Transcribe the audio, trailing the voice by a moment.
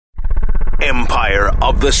Empire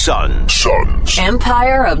of the Suns.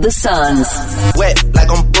 Empire of the Suns. Wet like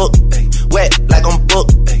I'm booked. Wet like I'm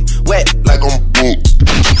booked. Wet like I'm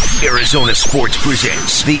booked. Arizona Sports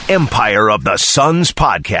presents the Empire of the Suns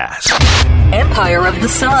podcast. Empire of the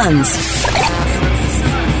Suns.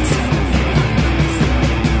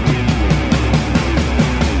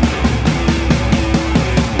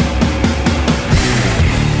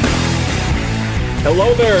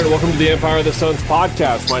 Hello there, and welcome to the Empire of the Suns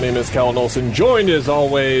podcast. My name is Kellen Olson, joined as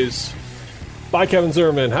always by Kevin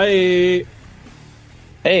Zimmerman. Hey.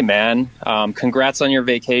 Hey, man. Congrats on your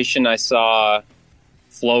vacation. I saw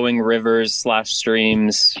Flowing Rivers /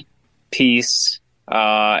 Streams piece,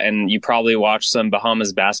 and you probably watched some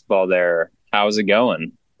Bahamas basketball there. How's it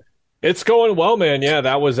going? It's going well, man. Yeah,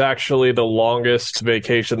 that was actually the longest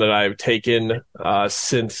vacation that I've taken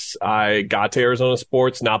since I got to Arizona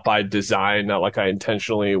Sports. Not by design, not like I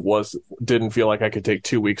intentionally didn't feel like I could take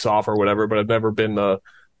 2 weeks off or whatever, but I've never been the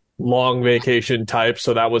long vacation type.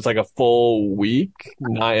 So that was like a full week.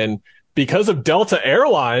 And because of Delta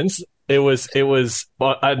Airlines, it was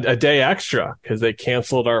a day extra because they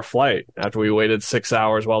canceled our flight after we waited 6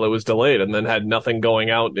 hours while it was delayed and then had nothing going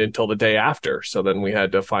out until the day after. So then we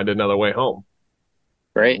had to find another way home.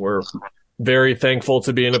 Great. We're very thankful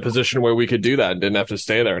to be in a position where we could do that and didn't have to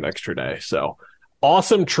stay there an extra day. So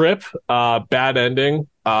awesome trip. Bad ending.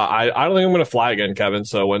 I don't think I'm going to fly again, Kevin.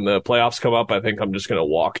 So when the playoffs come up, I think I'm just going to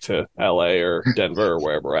walk to LA or Denver or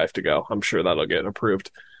wherever I have to go. I'm sure that'll get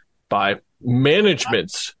approved by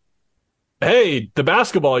management. Hey, the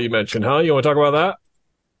basketball you mentioned, huh? You want to talk about that?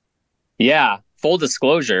 Yeah. Full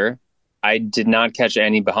disclosure, I did not catch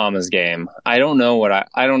any Bahamas game. I don't know what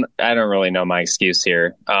I don't really know my excuse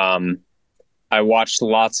here. I watched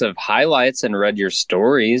lots of highlights and read your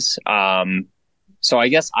stories. So I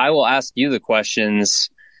guess I will ask you the questions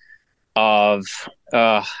of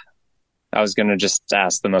I was going to just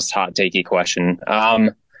ask the most hot takey question.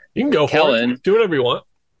 You can go Kellen, for it. Do whatever you want.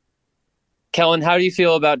 Kellen, how do you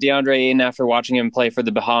feel about Deandre Ayton after watching him play for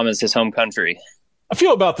the Bahamas, his home country? I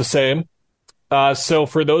feel about the same. So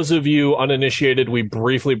for those of you uninitiated, we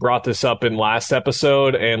briefly brought this up in last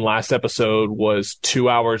episode, and last episode was 2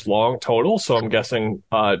 hours long total. So I'm guessing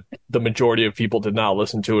the majority of people did not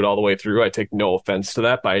listen to it all the way through. I take no offense to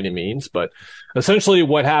that by any means. But essentially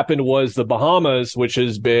what happened was the Bahamas, which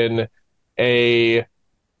has been I'm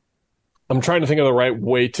trying to think of the right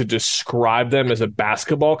way to describe them as a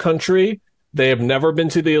basketball country. They have never been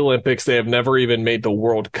to the Olympics. They have never even made the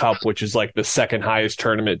World Cup, which is like the second highest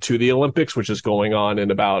tournament to the Olympics, which is going on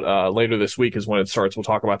in about later this week is when it starts. We'll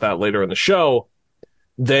talk about that later in the show.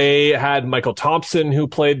 They had Michael Thompson, who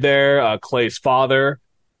played there, Clay's father,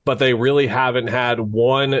 but they really haven't had,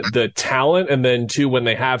 one, the talent, and then two, when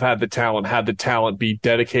they have had the talent be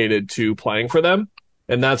dedicated to playing for them.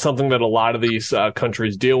 And that's something that a lot of these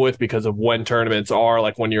countries deal with because of when tournaments are.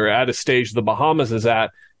 Like when you're at a stage the Bahamas is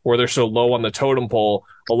at, where they're so low on the totem pole,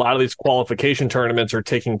 a lot of these qualification tournaments are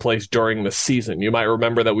taking place during the season. You might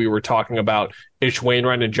remember that we were talking about Ish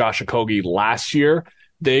Wainwright and Josh Okogie last year.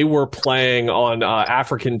 They were playing on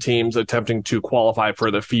African teams attempting to qualify for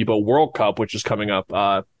the FIBA World Cup, which is coming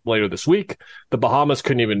up later this week. The Bahamas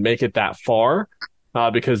couldn't even make it that far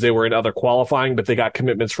because they were in other qualifying, but they got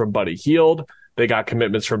commitments from Buddy Hield. They got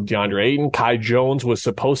commitments from Deandre Ayton. Kai Jones was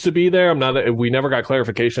supposed to be there. We never got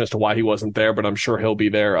clarification as to why he wasn't there, but I'm sure he'll be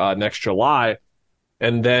there next July.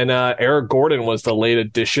 And then Eric Gordon was the late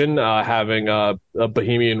addition, having a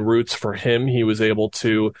Bahamian roots for him. He was able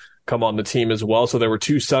to come on the team as well. So there were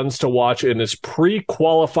two Suns to watch in this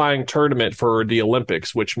pre-qualifying tournament for the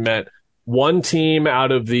Olympics, which meant one team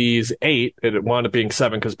out of these 8, it wound up being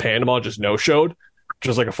 7 because Panama just no-showed.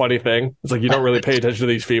 Just like a funny thing. It's like you don't really pay attention to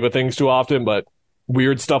these FIBA things too often, but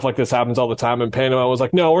weird stuff like this happens all the time. And Panama was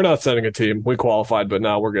like, no, we're not sending a team. We qualified, but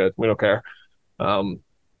no, we're good. We don't care.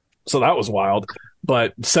 So that was wild.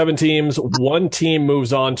 But 7 teams, one team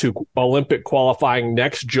moves on to Olympic qualifying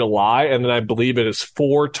next July. And then I believe it is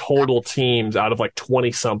 4 total teams out of like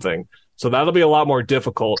 20-something. So that'll be a lot more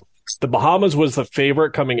difficult. The Bahamas was the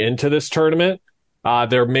favorite coming into this tournament.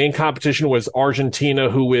 Their main competition was Argentina,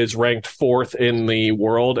 who is ranked 4th in the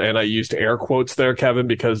world. And I used air quotes there, Kevin,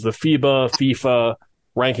 because the FIFA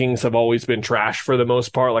rankings have always been trash for the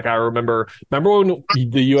most part. Like I remember when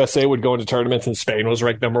the USA would go into tournaments and Spain was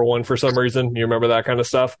ranked number 1 for some reason? You remember that kind of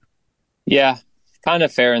stuff? Yeah, kind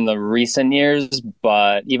of fair in the recent years,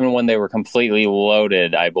 but even when they were completely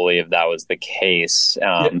loaded, I believe that was the case.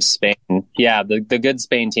 Spain, the good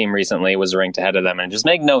Spain team recently was ranked ahead of them, and it just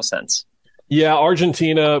made no sense. Yeah,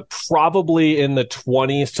 Argentina probably in the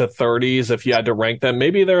 20s to 30s if you had to rank them.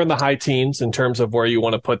 Maybe they're in the high teens in terms of where you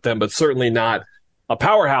want to put them, but certainly not a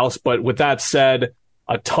powerhouse. But with that said,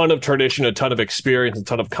 a ton of tradition, a ton of experience, a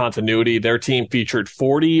ton of continuity. Their team featured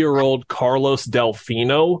 40-year-old Carlos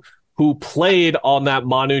Delfino, who played on that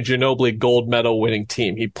Manu Ginobili gold medal winning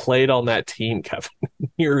team. He played on that team, Kevin.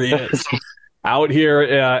 Here he is. Out here,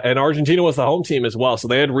 and Argentina was the home team as well, so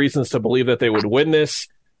they had reasons to believe that they would win this.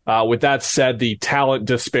 With that said, the talent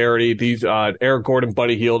disparity, these Eric Gordon,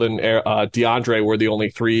 Buddy Hield, and Deandre were the only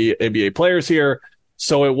 3 NBA players here.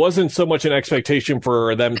 So it wasn't so much an expectation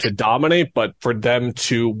for them to dominate, but for them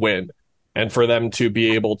to win and for them to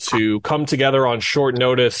be able to come together on short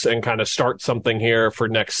notice and kind of start something here for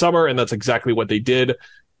next summer. And that's exactly what they did.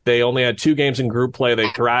 They only had 2 games in group play. They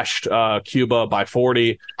thrashed Cuba by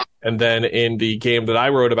 40. And then in the game that I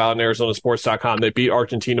wrote about in ArizonaSports.com, they beat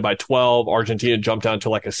Argentina by 12. Argentina jumped down to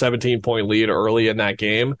like a 17-point lead early in that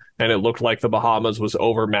game. And it looked like the Bahamas was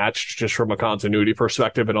overmatched just from a continuity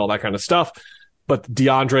perspective and all that kind of stuff. But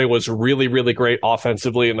DeAndre was really, really great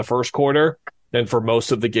offensively in the first quarter and for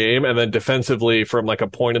most of the game. And then defensively from like a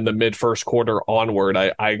point in the mid-first quarter onward,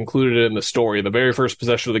 I included it in the story. The very first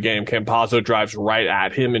possession of the game, Campazzo drives right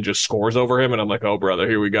at him and just scores over him. And I'm like, oh, brother,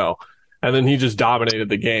 here we go. And then he just dominated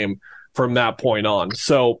the game from that point on.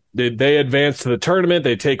 So they advanced to the tournament.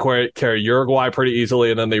 They take care of Uruguay pretty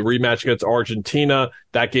easily, and then they rematch against Argentina.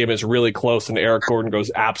 That game is really close, and Eric Gordon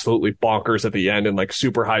goes absolutely bonkers at the end in like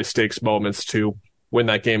super high stakes moments to win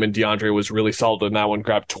that game. And DeAndre was really solid in that one,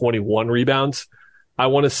 grabbed 21 rebounds, I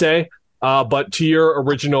want to say. But to your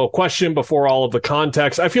original question, before all of the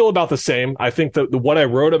context, I feel about the same. I think that what I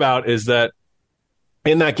wrote about is that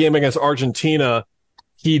in that game against Argentina,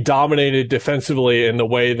 he dominated defensively in the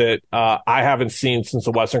way that I haven't seen since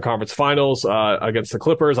the Western Conference Finals against the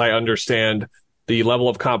Clippers. I understand the level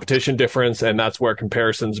of competition difference, and that's where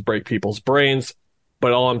comparisons break people's brains.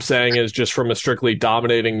 But all I'm saying is just from a strictly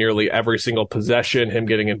dominating nearly every single possession, him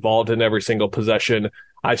getting involved in every single possession,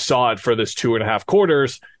 I saw it for this 2.5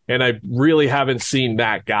 quarters, and I really haven't seen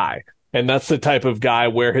that guy. And that's the type of guy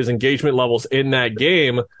where his engagement levels in that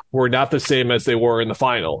game were not the same as they were in the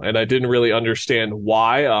final. And I didn't really understand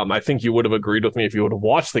why. I think you would have agreed with me if you would have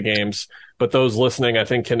watched the games. But those listening, I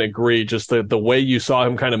think, can agree just the way you saw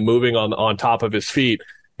him kind of moving on top of his feet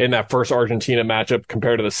in that first Argentina matchup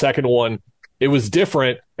compared to the second one. It was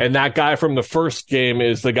different. And that guy from the first game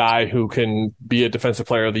is the guy who can be a Defensive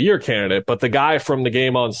Player of the Year candidate. But the guy from the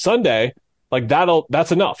game on Sunday, like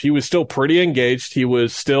that's enough. He was still pretty engaged. He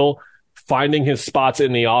was still finding his spots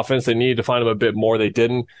in the offense. They needed to find him a bit more. They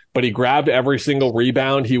didn't, but he grabbed every single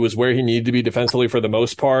rebound. He was where he needed to be defensively for the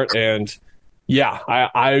most part. And yeah,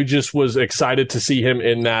 I just was excited to see him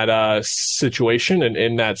in that situation and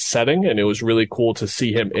in that setting. And it was really cool to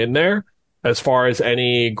see him in there. As far as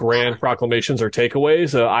any grand proclamations or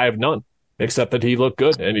takeaways, I have none, except that he looked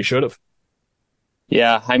good and he should have.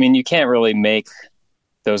 Yeah, I mean, you can't really make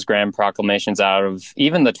those grand proclamations out of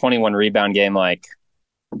even the 21 rebound game. Like,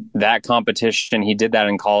 that competition, he did that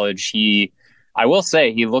in college. I will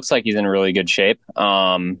say he looks like he's in really good shape.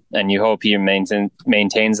 And you hope he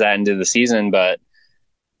maintains that into the season. But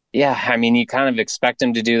yeah, I mean, you kind of expect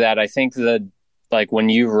him to do that. I think that like when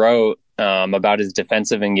you wrote about his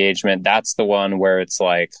defensive engagement, that's the one where it's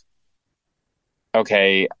like,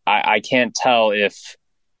 okay, I can't tell if,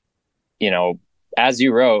 as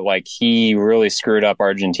you wrote, like he really screwed up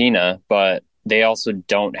Argentina, but they also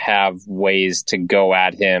don't have ways to go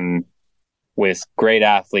at him with great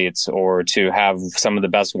athletes or to have some of the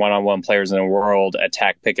best one-on-one players in the world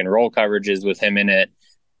attack pick and roll coverages with him in it.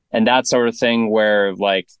 And that sort of thing where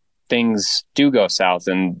like things do go south,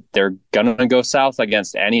 and they're going to go south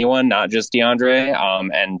against anyone, not just DeAndre.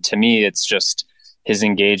 And to me, it's just his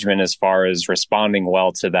engagement as far as responding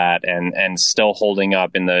well to that and still holding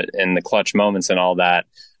up in the clutch moments and all that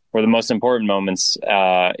were the most important moments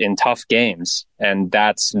in tough games. And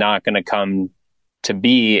that's not going to come to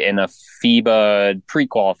be in a FIBA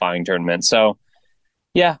pre-qualifying tournament. So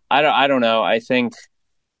yeah, I don't know. I think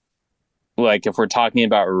like if we're talking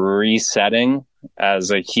about resetting as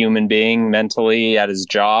a human being mentally at his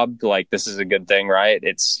job, like this is a good thing, right?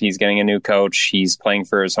 He's getting a new coach. He's playing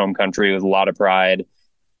for his home country with a lot of pride,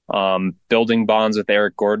 building bonds with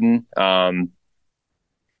Eric Gordon,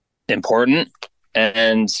 important.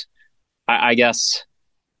 And I guess,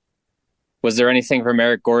 was there anything from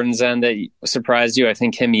Eric Gordon's end that surprised you? I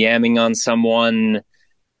think him yamming on someone,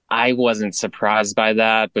 I wasn't surprised by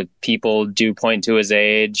that, but people do point to his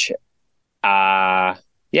age.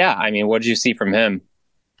 Yeah, I mean, what did you see from him?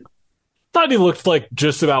 Thought he looked like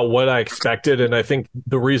just about what I expected, and I think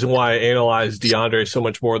the reason why I analyzed DeAndre so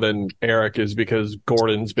much more than Eric is because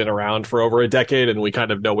Gordon's been around for over a decade, and we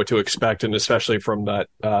kind of know what to expect, and especially from that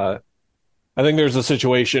I think there's a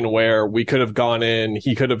situation where he could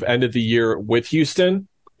have ended the year with Houston,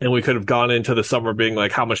 and we could have gone into the summer being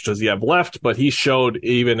like, how much does he have left? But he showed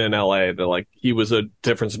even in LA that like he was a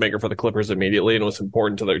difference maker for the Clippers immediately and was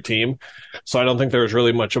important to their team. So I don't think there was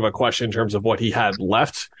really much of a question in terms of what he had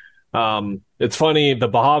left. It's funny, the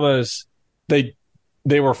Bahamas,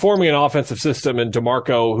 they were forming an offensive system, and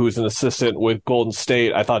DeMarco, who's an assistant with Golden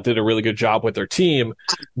State, I thought did a really good job with their team,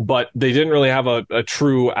 but they didn't really have a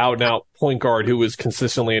true out-and-out point guard who was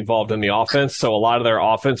consistently involved in the offense. So a lot of their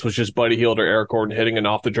offense was just Buddy Hield or Eric Gordon hitting an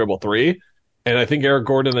off-the-dribble three. And I think Eric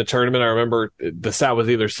Gordon in the tournament, I remember the stat was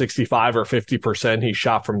either 65 or 50% he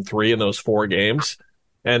shot from three in those 4 games.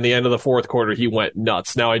 And the end of the fourth quarter, he went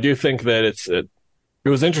nuts. Now, I do think that it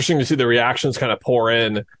was interesting to see the reactions kind of pour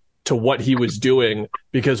in to what he was doing,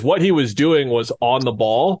 because what he was doing was on the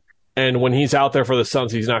ball. And when he's out there for the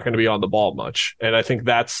Suns, he's not going to be on the ball much. And I think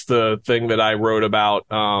that's the thing that I wrote about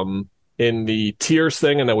in the tiers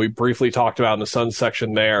thing, and that we briefly talked about in the Suns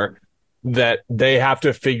section there, that they have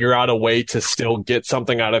to figure out a way to still get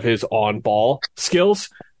something out of his on ball skills.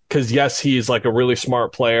 Because yes, he's like a really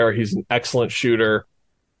smart player. He's an excellent shooter.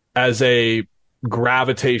 As a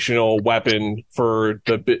gravitational weapon for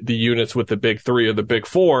the units with the big 3 or the big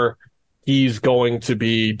 4, he's going to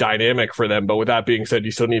be dynamic for them. But with that being said, you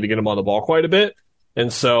still need to get him on the ball quite a bit.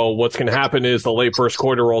 And so what's going to happen is the late first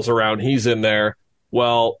quarter rolls around, he's in there.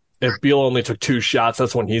 Well, if Beal only took 2 shots,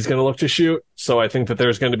 that's when he's going to look to shoot. So I think that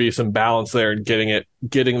there's going to be some balance there in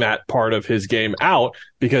getting that part of his game out,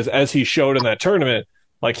 because as he showed in that tournament,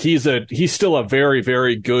 like he's still a very,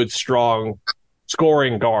 very good, strong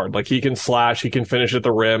scoring guard. Like he can slash, he can finish at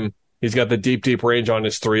the rim. He's got the deep range on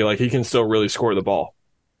his 3. Like he can still really score the ball.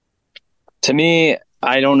 To me,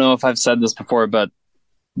 I don't know if I've said this before, but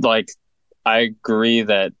like I agree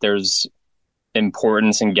that there's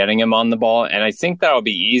importance in getting him on the ball. And I think that'll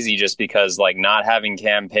be easy just because like not having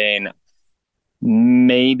campaign,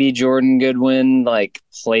 maybe Jordan Goodwin like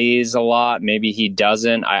plays a lot. Maybe he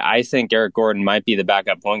doesn't. I think Eric Gordon might be the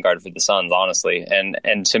backup point guard for the Suns, honestly.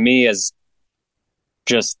 And to me, as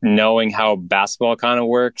just knowing how basketball kind of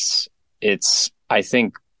works, I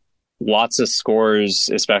think lots of scores,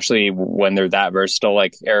 especially when they're that versatile,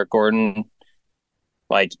 like Eric Gordon,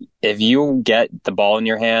 like if you get the ball in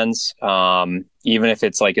your hands, even if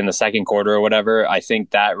it's like in the second quarter or whatever, I think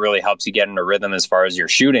that really helps you get in a rhythm as far as your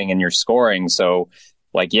shooting and your scoring. So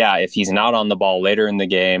like, yeah, if he's not on the ball later in the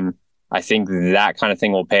game, I think that kind of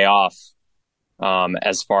thing will pay off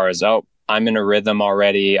as far as, I'm in a rhythm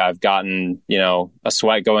already. I've gotten, a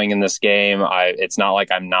sweat going in this game. It's not like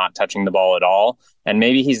I'm not touching the ball at all. And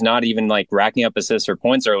maybe he's not even like racking up assists or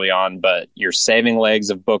points early on, but you're saving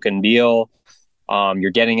legs of Book and Beal.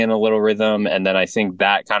 You're getting in a little rhythm. And then I think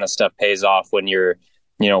that kind of stuff pays off when you're,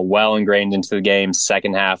 well ingrained into the game,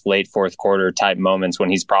 second half, late fourth quarter type moments when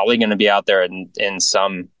he's probably going to be out there in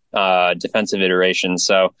some defensive iteration.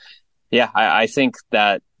 So yeah, I think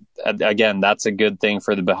that, again, that's a good thing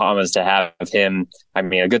for the Bahamas to have him. I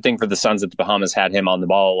mean, a good thing for the Suns that the Bahamas had him on the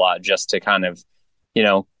ball a lot, just to kind of,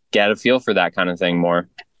 get a feel for that kind of thing more.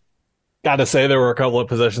 Got to say, there were a couple of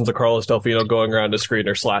possessions of Carlos Delfino going around a screen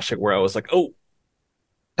or slashing where I was like,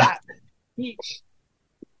 that.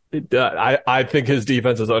 I think his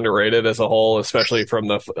defense is underrated as a whole, especially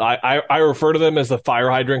from I refer to them as the fire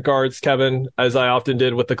hydrant guards, Kevin, as I often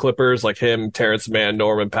did with the Clippers, like him, Terrence Mann,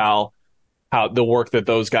 Norman Powell. How the work that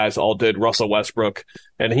those guys all did, Russell Westbrook,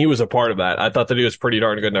 and he was a part of that. I thought that he was pretty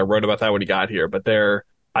darn good, and I wrote about that when he got here. But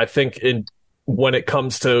I think when it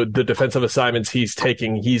comes to the defensive assignments he's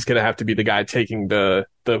taking, he's going to have to be the guy taking the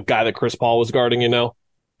guy that Chris Paul was guarding, And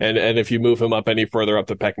if you move him up any further up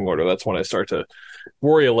the pecking order, that's when I start to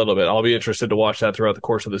worry a little bit. I'll be interested to watch that throughout the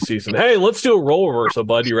course of the season. Hey, let's do a role reversal,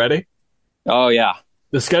 bud. You ready? Oh, yeah.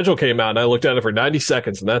 The schedule came out, and I looked at it for 90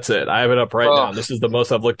 seconds, and that's it. I have it up right now. This is the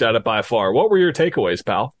most I've looked at it by far. What were your takeaways,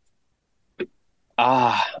 pal?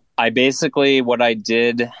 What I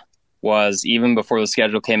did was, even before the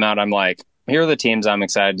schedule came out, I'm like, here are the teams I'm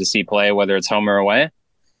excited to see play, whether it's home or away.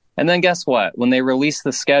 And then guess what? When they released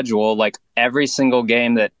the schedule, like every single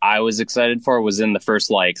game that I was excited for was in the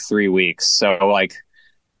first 3 weeks. So like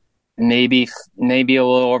maybe a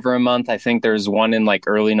little over a month. I think there's one in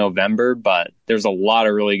early November, but there's a lot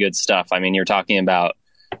of really good stuff. I mean, you're talking about,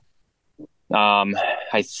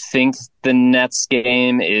 I think the Nets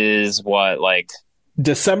game is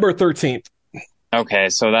December 13th. Okay.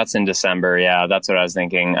 So that's in December. Yeah. That's what I was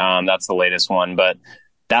thinking. That's the latest one, but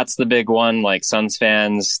that's the big one. Suns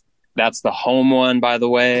fans, that's the home one, by the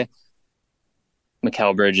way.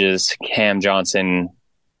 Mikal Bridges, Cam Johnson,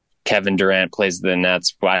 Kevin Durant plays the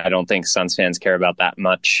Nets. I don't think Suns fans care about that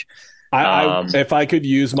much. If I could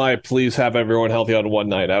use my please have everyone healthy on one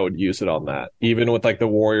night, I would use it on that. Even with like the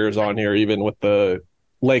Warriors on here, even with the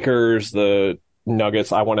Lakers, the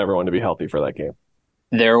Nuggets, I want everyone to be healthy for that game.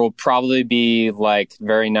 There will probably be like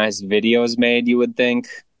very nice videos made, you would think,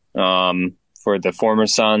 for the former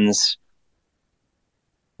Suns.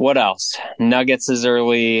 What else? Nuggets is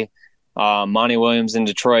early. Monty Williams in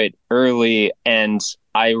Detroit early. And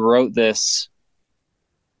I wrote this.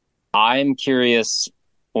 I'm curious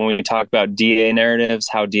when we talk about DA narratives,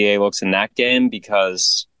 how DA looks in that game,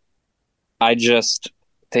 because I just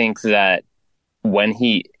think that when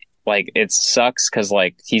it sucks because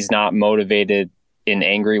like he's not motivated in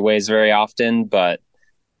angry ways very often, but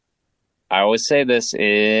I always say this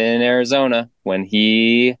in Arizona, when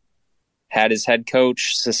he had his head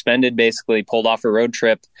coach suspended, basically pulled off a road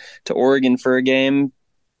trip to Oregon for a game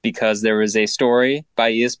because there was a story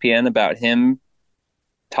by ESPN about him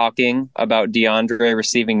talking about Deandre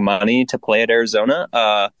receiving money to play at Arizona.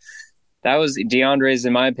 That was Deandre's,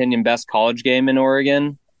 in my opinion, best college game in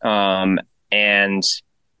Oregon. And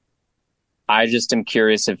I just am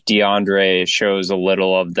curious if Deandre shows a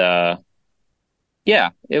little of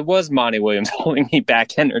it was Monty Williams holding me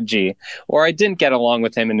back energy, or I didn't get along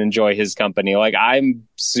with him and enjoy his company. Like, I'm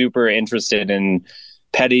super interested in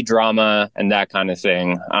petty drama and that kind of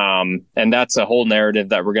thing. And that's a whole narrative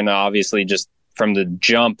that we're going to obviously just from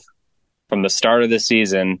the start of the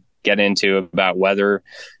season, get into about whether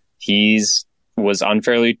was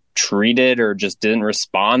unfairly treated or just didn't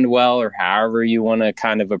respond well, or however you want to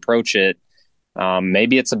kind of approach it.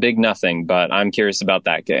 Maybe it's a big nothing, but I'm curious about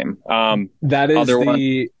that game. That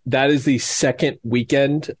is the second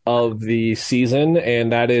weekend of the season,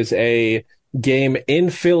 and that is a game in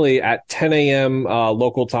Philly at 10 a.m.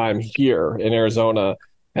 Local time here in Arizona.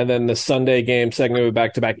 And then the Sunday game, second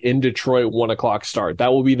back-to-back in Detroit, 1 o'clock start.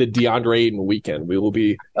 That will be the Deandre Ayton weekend. We will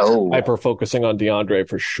be hyper-focusing on Deandre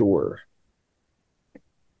for sure.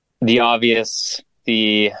 The obvious,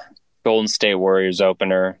 the Golden State Warriors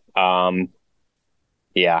opener.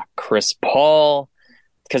 Chris Paul.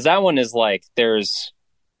 Because that one is like, it's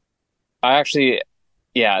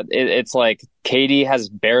like KD has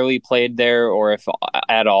barely played there, or if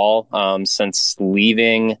at all, since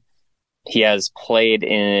leaving. He has played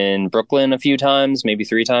in Brooklyn a few times, maybe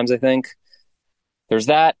 3 times, I think. There's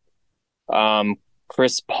that.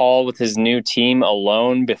 Chris Paul with his new team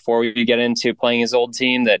alone before we get into playing his old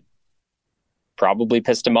team that probably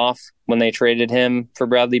pissed him off when they traded him for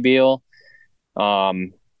Bradley Beal. But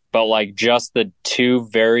like just the 2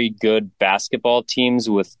 very good basketball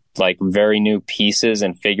teams with like very new pieces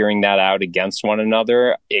and figuring that out against one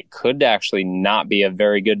another, it could actually not be a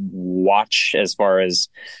very good watch as far as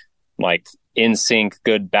like in sync,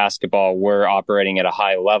 good basketball. We're operating at a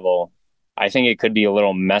high level. I think it could be a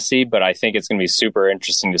little messy, but I think it's going to be super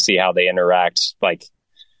interesting to see how they interact like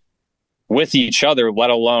with each other, let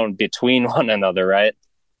alone between one another. Right.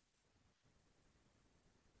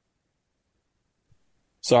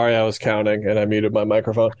 Sorry, I was counting and I muted my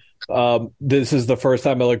microphone. This is the first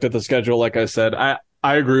time I looked at the schedule. Like I said, I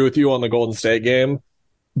agree with you on the Golden State game.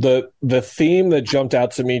 The theme that jumped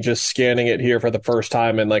out to me just scanning it here for the first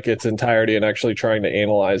time in like its entirety and actually trying to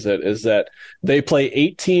analyze it is that they play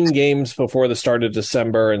 18 games before the start of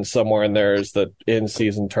December, and somewhere in there is the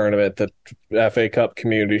in-season tournament, the FA Cup,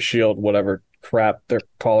 Community Shield, whatever crap they're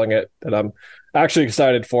calling it, that I'm actually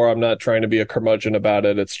excited for. I'm not trying to be a curmudgeon about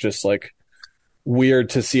it. It's just like weird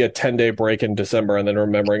to see a 10-day break in December and then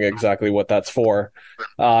remembering exactly what that's for.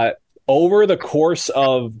 Over the course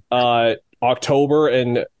of October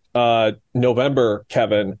and November,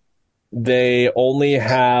 Kevin, they only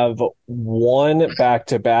have 1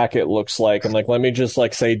 back-to-back, it looks like. And like, let me just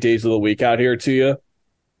like say days of the week out here to you.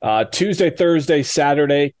 Tuesday, Thursday,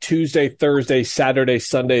 Saturday, Tuesday, Thursday, Saturday,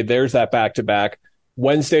 Sunday. There's that back-to-back.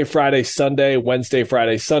 Wednesday, Friday, Sunday, Wednesday,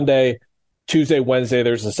 Friday, Sunday. Tuesday, Wednesday,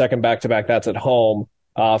 there's a second back-to-back. That's at home.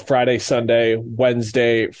 Friday, Sunday,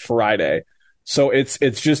 Wednesday, Friday. So it's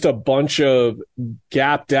just a bunch of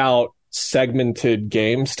gapped out, segmented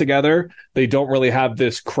games together. They don't really have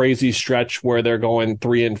this crazy stretch where they're going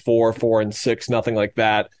 3-4, 4-6, nothing like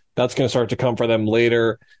that. That's going to start to come for them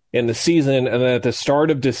later in the season. And then at the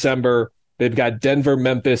start of December, they've got Denver,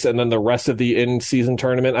 Memphis, and then the rest of the in-season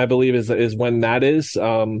tournament, I believe, is when that is.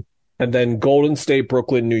 And then Golden State,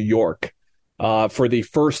 Brooklyn, New York for the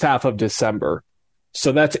first half of December.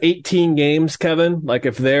 So that's 18 games, Kevin. Like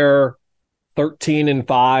if they're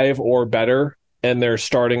 13-5 or better, and they're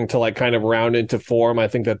starting to like kind of round into form, I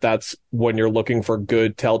think that's when you're looking for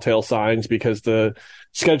good telltale signs, because the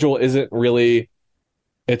schedule isn't really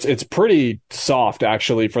It's pretty soft,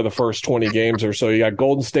 actually, for the first 20 games or so. You got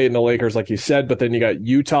Golden State and the Lakers, like you said, but then you got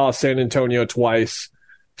Utah, San Antonio twice,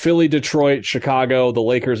 Philly, Detroit, Chicago, the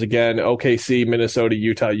Lakers again, OKC, Minnesota,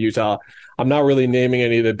 Utah. I'm not really naming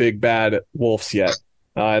any of the big bad Wolves yet,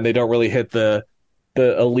 and they don't really hit the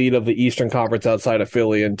elite of the Eastern Conference outside of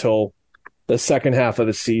Philly until the second half of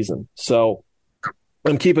the season. So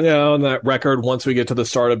I'm keeping an eye on that record once we get to the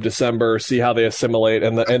start of December, see how they assimilate.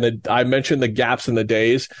 I mentioned the gaps in the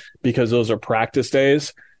days because those are practice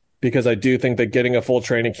days, because I do think that getting a full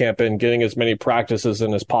training camp in, getting as many practices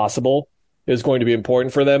in as possible is going to be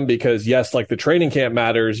important for them, because yes, like the training camp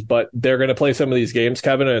matters, but they're going to play some of these games,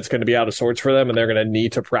 Kevin, and it's going to be out of sorts for them, and they're going to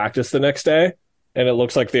need to practice the next day. And it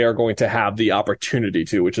looks like they are going to have the opportunity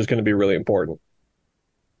to, which is going to be really important.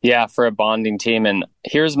 Yeah, for a bonding team. And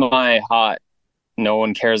here's my hot, no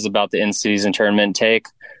one cares about the in-season tournament take.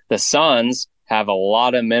 The Suns have a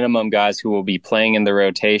lot of minimum guys who will be playing in the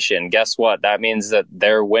rotation. Guess what? That means that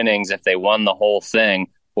their winnings, if they won the whole thing,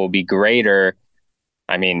 will be greater,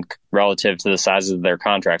 I mean, relative to the size of their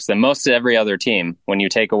contracts, than most of every other team when you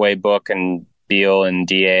take away Book and Beal and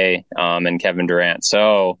DA and Kevin Durant.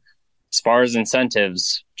 So as far as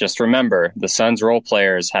incentives, just remember, the Suns role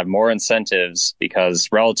players have more incentives because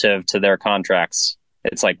relative to their contracts,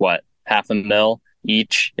 it's like, what, $500,000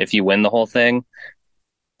 each if you win the whole thing?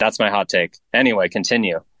 That's my hot take. Anyway,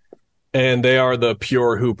 continue. And they are the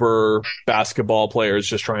pure hooper basketball players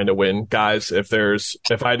just trying to win. Guys, if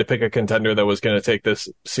I had to pick a contender that was going to take this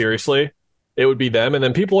seriously, it would be them. And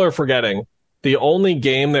then people are forgetting the only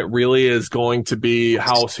game that really is going to be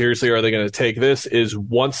how seriously are they going to take this is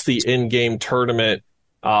once the in-game tournament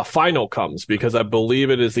final comes, because I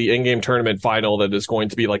believe it is the in-game tournament final that is going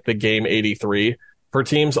to be like the game 83 for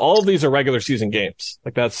teams. All of these are regular season games.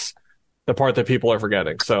 Like, that's the part that people are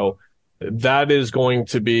forgetting. So that is going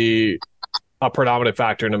to be a predominant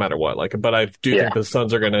factor no matter what. Like, but I do think the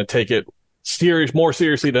Suns are going to take it more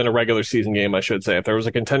seriously than a regular season game, I should say. If there was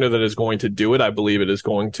a contender that is going to do it, I believe it is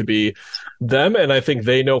going to be them. And I think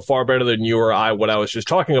they know far better than you or I what I was just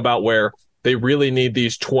talking about, where they really need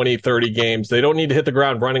these 20, 30 games. They don't need to hit the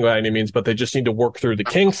ground running by any means, but they just need to work through the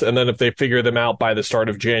kinks. And then if they figure them out by the start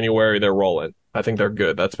of January, they're rolling. I think they're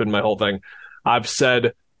good. That's been my whole thing. I've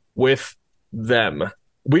said with them.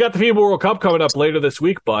 We got the FIBA World Cup coming up later this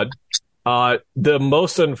week, bud. The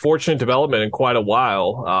most unfortunate development in quite a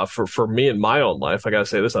while for me in my own life. I got to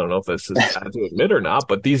say this. I don't know if this is bad to admit or not,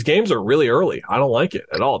 but these games are really early. I don't like it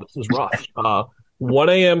at all. This is rough. 1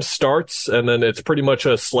 a.m. starts, and then it's pretty much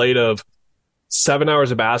a slate of 7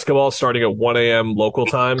 hours of basketball starting at 1 a.m. local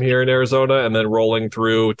time here in Arizona and then rolling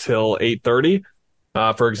through till 8:30.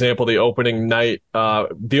 For example, the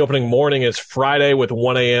opening morning is Friday with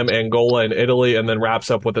 1 a.m. Angola and Italy, and then wraps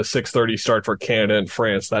up with a 6:30 start for Canada and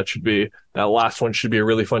France. That last one should be a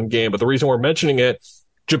really fun game. But the reason we're mentioning it,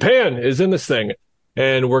 Japan is in this thing,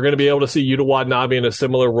 and we're going to be able to see Yuta Watanabe in a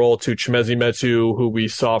similar role to Chimezie Metu, who we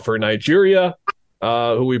saw for Nigeria,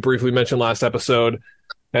 who we briefly mentioned last episode.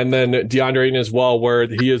 And then Deandre Ayton as well, where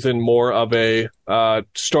he is in more of a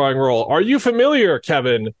starring role. Are you familiar,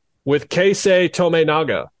 Kevin, with Keisei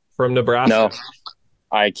Tominaga from Nebraska? No,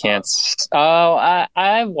 I can't.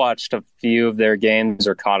 I've watched a few of their games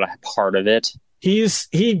or caught a part of it. He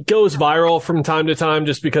goes viral from time to time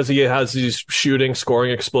just because he has these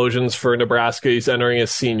scoring explosions for Nebraska. He's entering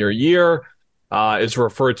his senior year. Is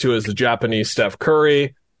referred to as the Japanese Steph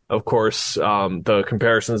Curry. Of course, the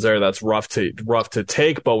comparisons there, that's rough to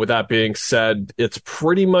take. But with that being said, it's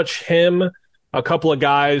pretty much him. A couple of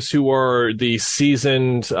guys who are the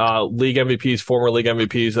seasoned league MVPs, former league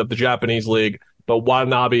MVPs of the Japanese league, but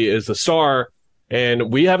Watanabe is the star.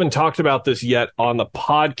 And we haven't talked about this yet on the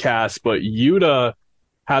podcast, but Yuta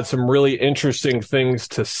had some really interesting things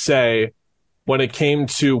to say when it came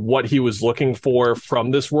to what he was looking for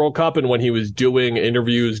from this World Cup and when he was doing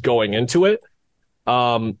interviews going into it.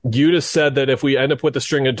 Yuta said that if we end up with a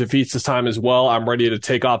string of defeats this time as well, I'm ready to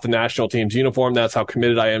take off the national team's uniform. That's how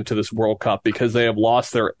committed I am to this World Cup, because they have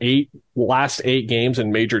lost their last eight games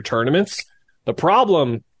in major tournaments. The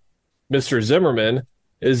problem, Mr. Zimmerman,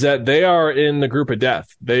 is that they are in the group of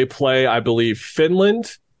death. They play, I believe,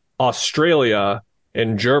 Finland, Australia,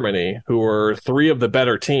 and Germany, who are three of the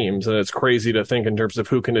better teams. And it's crazy to think in terms of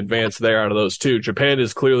who can advance there out of those two. Japan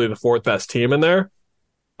is clearly the fourth best team in there.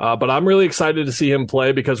 But I'm really excited to see him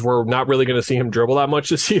play because we're not really going to see him dribble that much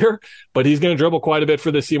this year. But he's going to dribble quite a bit for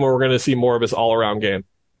this team, where we're going to see more of his all-around game.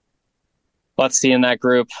 Let's see in that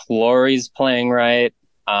group. Laurie's playing right.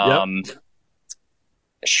 Yep.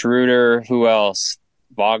 Schroeder, who else?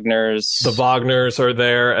 Wagner's. The Wagners are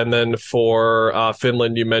there. And then for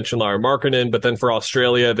Finland, you mentioned Lauri Markkanen. But then for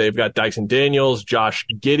Australia, they've got Dyson Daniels, Josh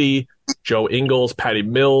Giddey, Joe Ingles, Patty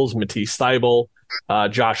Mills, Matisse Steibel,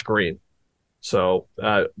 Josh Green. So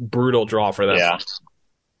brutal draw for them. Yeah.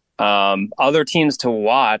 Other teams to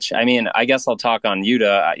watch. I mean, I guess I'll talk on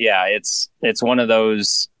Utah. Yeah, it's one of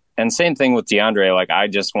those. And same thing with Deandre. Like, I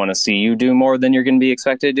just want to see you do more than you're going to be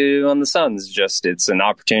expected to do on the Suns. It's an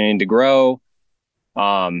opportunity to grow.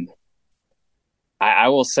 I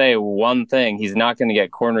will say one thing: he's not going to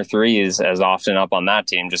get corner threes as often up on that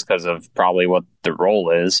team, just because of probably what the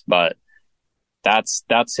role is. But that's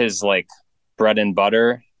his like bread and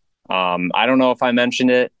butter. I don't know if I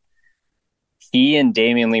mentioned it. He and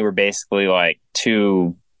Damian Lee were basically like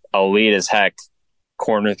two elite as heck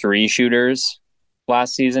corner three shooters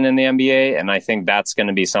last season in the NBA, and I think that's going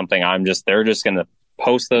to be something they're just going to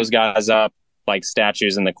post those guys up like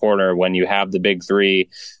statues in the corner when you have the big three,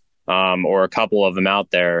 or a couple of them out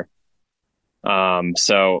there.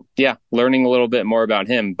 So yeah, learning a little bit more about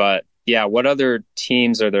him. But yeah, what other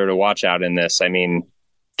teams are there to watch out in this? I mean,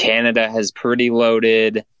 Canada has pretty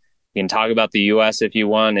loaded. You can talk about the U.S. if you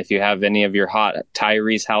want. If you have any of your hot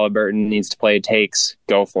Tyrese Halliburton needs to play takes,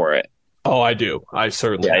 go for it. Oh, I do. I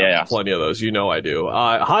certainly have plenty of those. You know I do.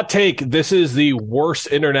 Hot take, this is the worst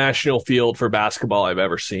international field for basketball I've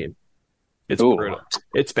ever seen. It's brutal.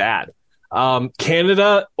 It's bad.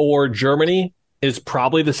 Canada or Germany is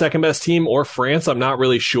probably the second best team, or France. I'm not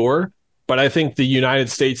really sure. But I think the United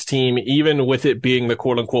States team, even with it being the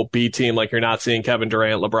quote-unquote B team, like you're not seeing Kevin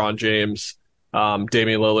Durant, LeBron James,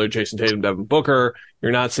 Damian Lillard, Jason Tatum, Devin Booker.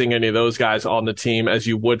 You're not seeing any of those guys on the team as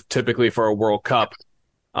you would typically for a World Cup.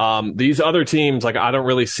 These other teams, like, I don't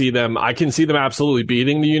really see them. I can see them absolutely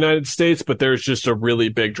beating the United States, but there's just a really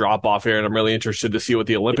big drop off here. And I'm really interested to see what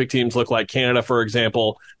the Olympic teams look like. Canada, for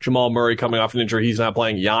example, Jamal Murray coming off an injury. He's not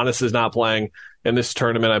playing. Giannis is not playing in this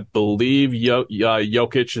tournament. I believe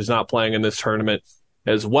Jokic is not playing in this tournament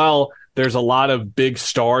as well. There's a lot of big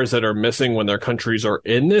stars that are missing when their countries are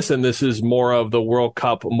in this. And this is more of the World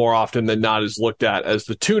Cup more often than not is looked at as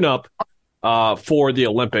the tune-up for the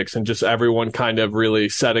Olympics, and just everyone kind of really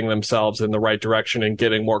setting themselves in the right direction and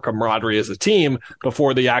getting more camaraderie as a team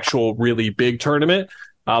before the actual really big tournament.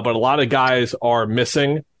 But a lot of guys are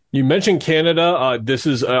missing. You mentioned Canada. This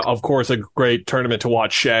is, of course, a great tournament to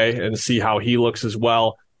watch Shea and see how he looks as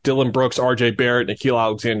well. Dylan Brooks, RJ Barrett, Nickeil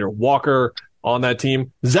Alexander-Walker on that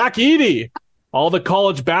team. Zach Edey. All the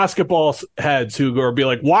college basketball heads who are be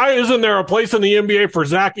like, why isn't there a place in the NBA for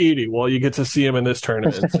Zach Edey? Well, you get to see him in this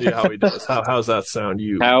tournament and see how he does. How's that sound?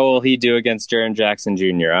 How will he do against Jaren Jackson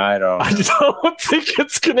Jr.? I don't think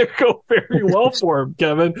it's going to go very well for him,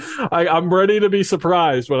 Kevin. I'm ready to be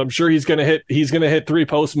surprised, but I'm sure he's going to hit 3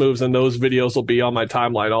 post moves, and those videos will be on my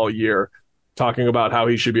timeline all year talking about how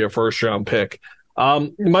he should be a first round pick.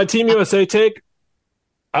 My Team USA take,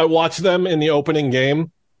 I watched them in the opening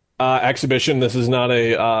game. Exhibition. This is not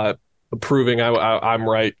a proving I'm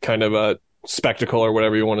right kind of a spectacle or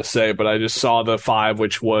whatever you want to say, but I just saw the 5,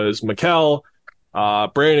 which was Mikal,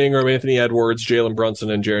 Brandon Ingram, Anthony Edwards, Jalen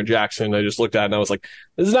Brunson, and Jaren Jackson. I just looked at it and I was like,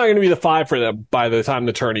 this is not going to be the 5 for them by the time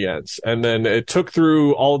the tourney ends. And then it took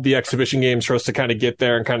through all of the exhibition games for us to kind of get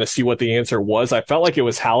there and kind of see what the answer was. I felt like it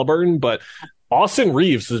was Halliburton, but Austin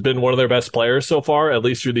Reeves has been one of their best players so far, at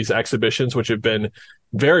least through these exhibitions, which have been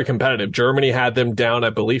very competitive. Germany had them down, I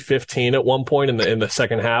believe, 15 at one point in the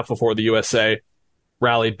second half before the USA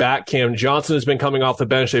rallied back. Cam Johnson has been coming off the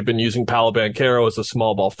bench. They've been using Paolo Banchero as a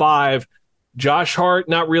small ball 5. Josh Hart,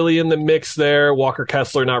 not really in the mix there. Walker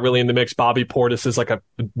Kessler, not really in the mix. Bobby Portis is like a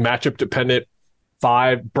matchup-dependent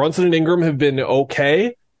 5. Brunson and Ingram have been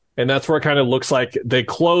okay, and that's where it kind of looks like they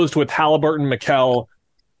closed with Halliburton, Mikal,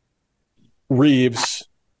 Reeves.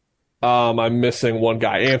 I'm missing one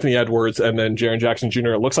guy, Anthony Edwards, and then Jaren Jackson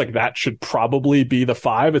Jr. It looks like that should probably be the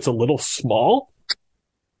 5. It's a little small,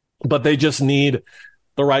 but they just need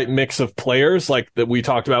the right mix of players, like that we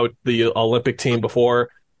talked about the Olympic team before,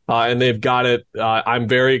 and they've got it. I'm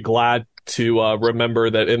very glad to remember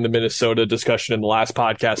that in the Minnesota discussion in the last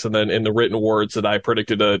podcast, and then in the written words, that I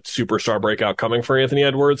predicted a superstar breakout coming for Anthony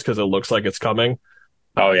Edwards, because it looks like it's coming.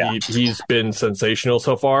 Oh yeah, he's been sensational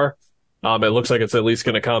so far. It looks like it's at least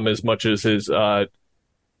going to come as much as his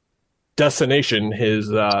destination,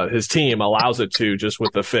 his team allows it to, just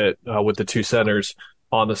with the fit with the 2 centers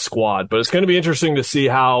on the squad. But it's going to be interesting to see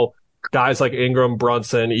how guys like Ingram,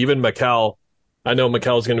 Brunson, even Mikal, I know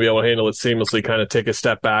Mikel's going to be able to handle it seamlessly, kind of take a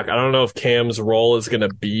step back. I don't know if Cam's role is going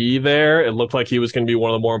to be there. It looked like he was going to be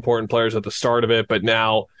one of the more important players at the start of it, but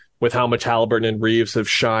now with how much Halliburton and Reeves have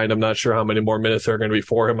shined. I'm not sure how many more minutes are going to be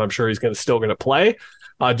for him. I'm sure he's still going to play.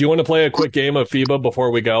 Do you want to play a quick game of FIBA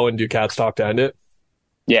before we go and do Cats Talk to end it?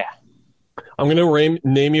 Yeah. I'm going to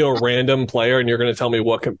name you a random player, and you're going to tell me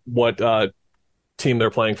what team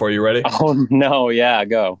they're playing for. You ready? Oh, no. Yeah,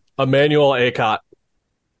 go. Emmanuel Acott.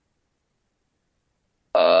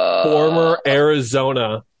 Former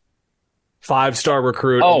Arizona 5-star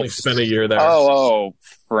recruit, only spent a year there.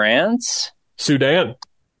 France? Sudan.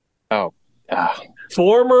 Oh.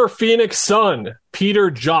 Former Phoenix Sun,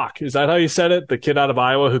 Peter Jock. Is that how you said it? The kid out of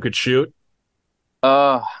Iowa who could shoot?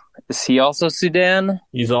 Is he also Sudan?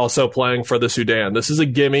 He's also playing for the Sudan. This is a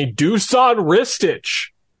gimme. Dusan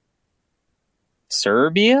Ristic.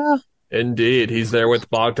 Serbia? Indeed. He's there with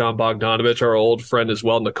Bogdan Bogdanovic, our old friend as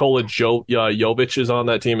well. Nikola Jovic is on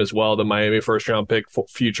that team as well, the Miami first-round pick,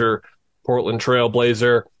 future Portland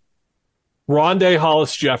Trailblazer. Rondé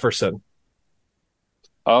Hollis-Jefferson.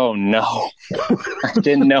 Oh, no. I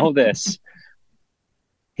didn't know this.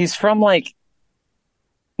 He's from,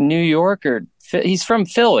 New York or... He's from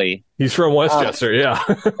Philly. He's from Westchester,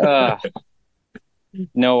 yeah.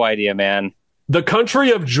 No idea, man. The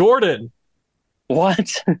country of Jordan.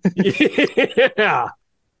 What? Yeah.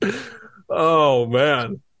 Oh,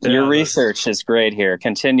 man. Your research is great here.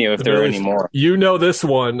 Continue if there are any more. You know this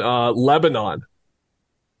one, Lebanon.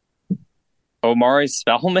 Omari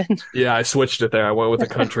Spellman? Yeah, I switched it there. I went with the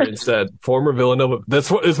country instead. Former Villanova. That's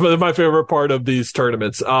what is my favorite part of these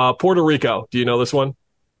tournaments. Puerto Rico. Do you know this one?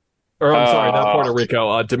 Or I'm sorry, not Puerto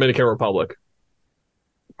Rico. Dominican Republic.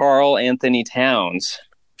 Karl Anthony Towns.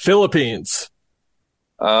 Philippines.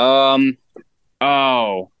 Jordan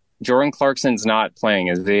Clarkson's not playing,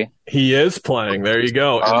 is he? He is playing. There you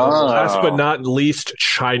go. And last but not least,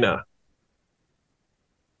 China.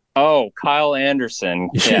 Oh, Kyle Anderson.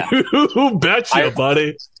 Yeah. You betcha,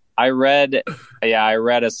 buddy. I read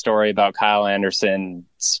a story about Kyle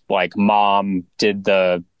Anderson's mom did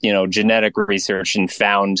the, genetic research and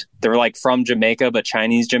found they're from Jamaica, but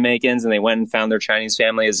Chinese Jamaicans, and they went and found their Chinese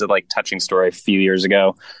family. Is a touching story a few years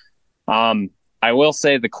ago. I will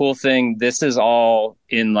say the cool thing, this is all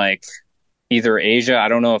in either Asia. I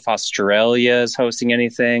don't know if Australia is hosting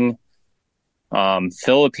anything.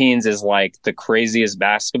 Philippines is the craziest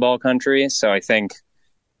basketball country. So I think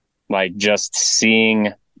just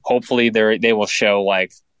seeing, hopefully they will show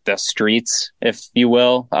the streets, if you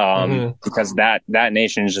will, because that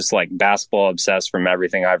nation is just basketball obsessed from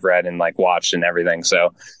everything I've read and watched and everything.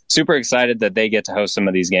 So super excited that they get to host some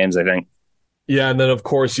of these games, I think. Yeah, and then of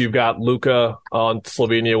course you've got Luka on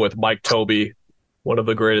Slovenia with Mike Toby, one of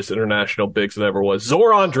the greatest international bigs that ever was.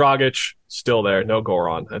 Zoran Dragic, still there. No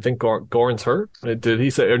Goran. I think Goran's hurt. Did he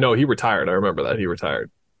say? Or no, he retired. I remember that. He retired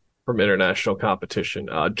from international competition.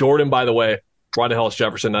 Jordan, by the way, Rondé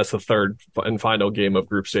Hollis-Jefferson, that's the third and final game of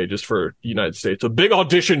group stages for the United States. A big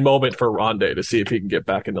audition moment for Rondé to see if he can get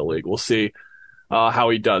back in the league. We'll see how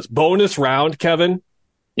he does. Bonus round, Kevin.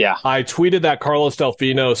 Yeah. I tweeted that Carlos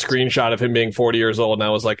Delfino screenshot of him being 40 years old, and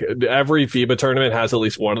I was like, every FIBA tournament has at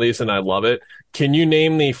least one of these, and I love it. Can you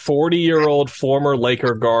name the 40-year-old former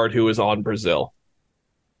Laker guard who is on Brazil?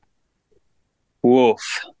 Woof.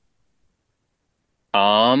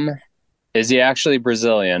 Is he actually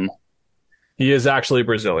Brazilian? He is actually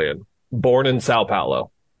Brazilian. Born in Sao Paulo.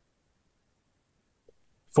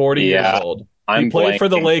 40 years old. He played for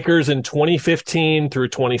the Lakers in 2015 through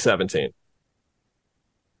 2017.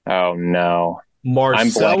 Oh, no.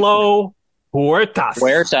 Marcelo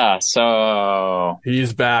Huertas. Oh.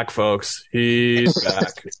 He's back, folks. He's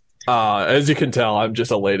back. As you can tell, I'm just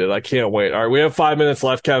elated. I can't wait. All right, we have 5 minutes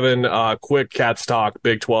left, Kevin. Quick Cats talk,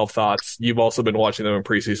 Big 12 thoughts. You've also been watching them in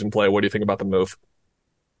preseason play. What do you think about the move?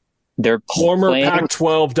 They're former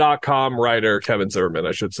Pac12.com writer Kevin Zimmerman,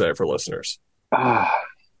 I should say, for listeners.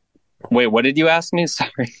 Wait, what did you ask me?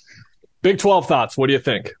 Sorry. Big 12 thoughts. What do you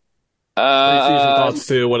think? Preseason thoughts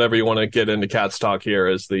too. Whatever you want to get into Cats talk here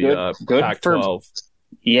is the good Pac-12.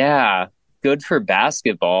 Good for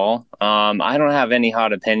basketball. I don't have any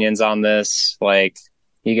hot opinions on this.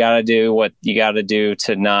 You got to do what you got to do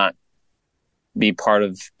to not be part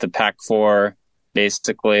of the Pac-4,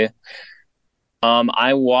 basically.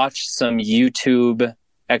 I watched some YouTube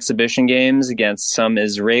exhibition games against some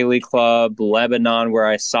Israeli club, Lebanon, where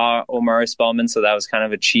I saw Omari Spellman, so that was kind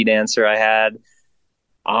of a cheat answer I had.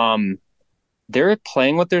 They're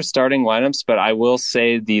playing with their starting lineups, but I will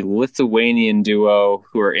say the Lithuanian duo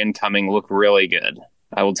who are incoming look really good.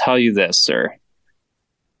 I will tell you this, sir.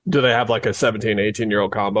 Do they have a 17,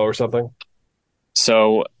 18-year-old combo or something?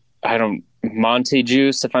 So, Monte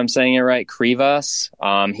Juice, if I'm saying it right, Krivas.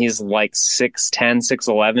 He's 6'10",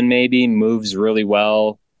 6'11", maybe, moves really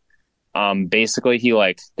well. Basically,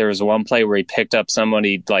 there was one play where he picked up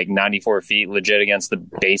somebody 94 feet legit against the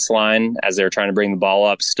baseline as they were trying to bring the ball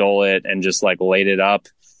up, stole it, and just laid it up.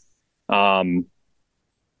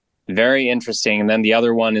 Very interesting. And then the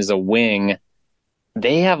other one is a wing.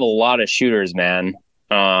 They have a lot of shooters, man.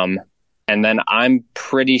 And then I'm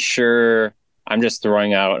pretty sure, I'm just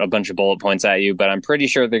throwing out a bunch of bullet points at you, but I'm pretty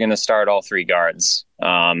sure they're going to start all three guards.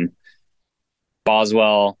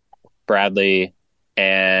 Boswell, Bradley,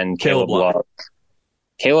 and Caleb Love.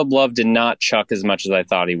 Caleb Love did not chuck as much as I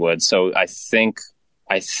thought he would. So I think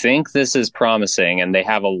this is promising, and they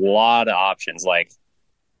have a lot of options.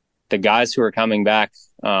 The guys who are coming back,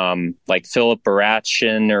 Philip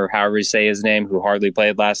Barachin, or however you say his name, who hardly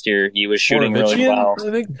played last year, he was shooting really well. I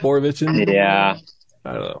think Borovichin. Yeah.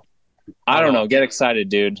 I don't know. I don't know. Get excited,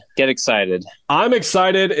 dude. Get excited. I'm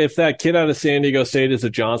excited if that kid out of San Diego State is a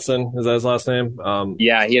Johnson. Is that his last name?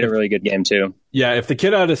 Yeah, he had a really good game, too. Yeah, if the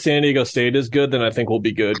kid out of San Diego State is good, then I think we'll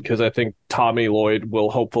be good, because I think Tommy Lloyd will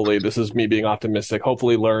hopefully, this is me being optimistic,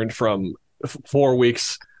 hopefully learn from 4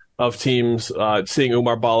 weeks of teams seeing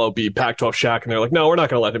Umar Ballo be Pac-12 Shaq, and they're like, no, we're not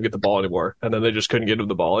going to let him get the ball anymore. And then they just couldn't get him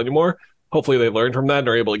the ball anymore. Hopefully they learned from that and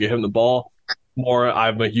are able to get him the ball more.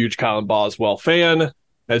 I'm a huge Colin Boswell fan.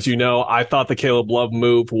 As you know, I thought the Caleb Love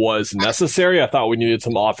move was necessary. I thought we needed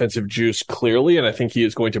some offensive juice, clearly, and I think he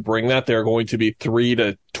is going to bring that. There are going to be 3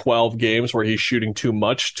 to 12 games where he's shooting too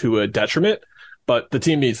much to a detriment, but the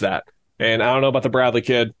team needs that. And I don't know about the Bradley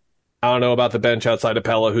kid. I don't know about the bench outside of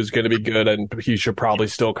Pella, who's going to be good, and he should probably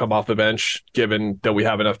still come off the bench, given that we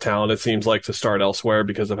have enough talent, it seems like, to start elsewhere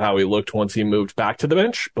because of how he looked once he moved back to the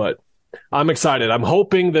bench. But I'm excited. I'm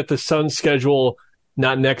hoping that the Suns schedule,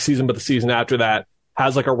 not next season, but the season after that,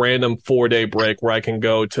 has a random 4-day break where I can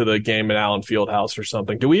go to the game at Allen Fieldhouse or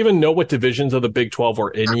something. Do we even know what divisions of the Big 12 we're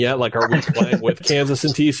in yet? Are we playing with Kansas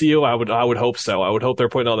and TCU? I would hope so. I would hope they're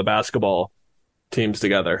putting all the basketball teams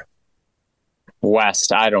together.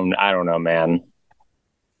 West, I don't know, man.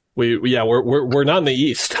 We're not in the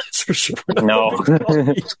East. That's for sure. No.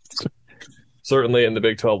 Certainly in the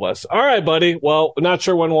Big 12 West. All right, buddy. Well, not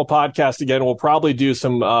sure when we'll podcast again. We'll probably do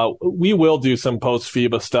some we will do some post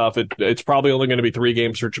FIBA stuff. It's probably only going to be 3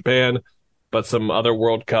 games for Japan, but some other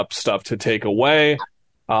World Cup stuff to take away.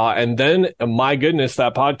 And then, my goodness,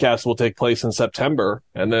 that podcast will take place in September.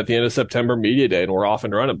 And then at the end of September, Media Day, and we're off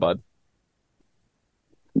and running, bud.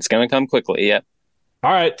 It's going to come quickly, yeah.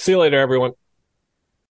 All right. See you later, everyone.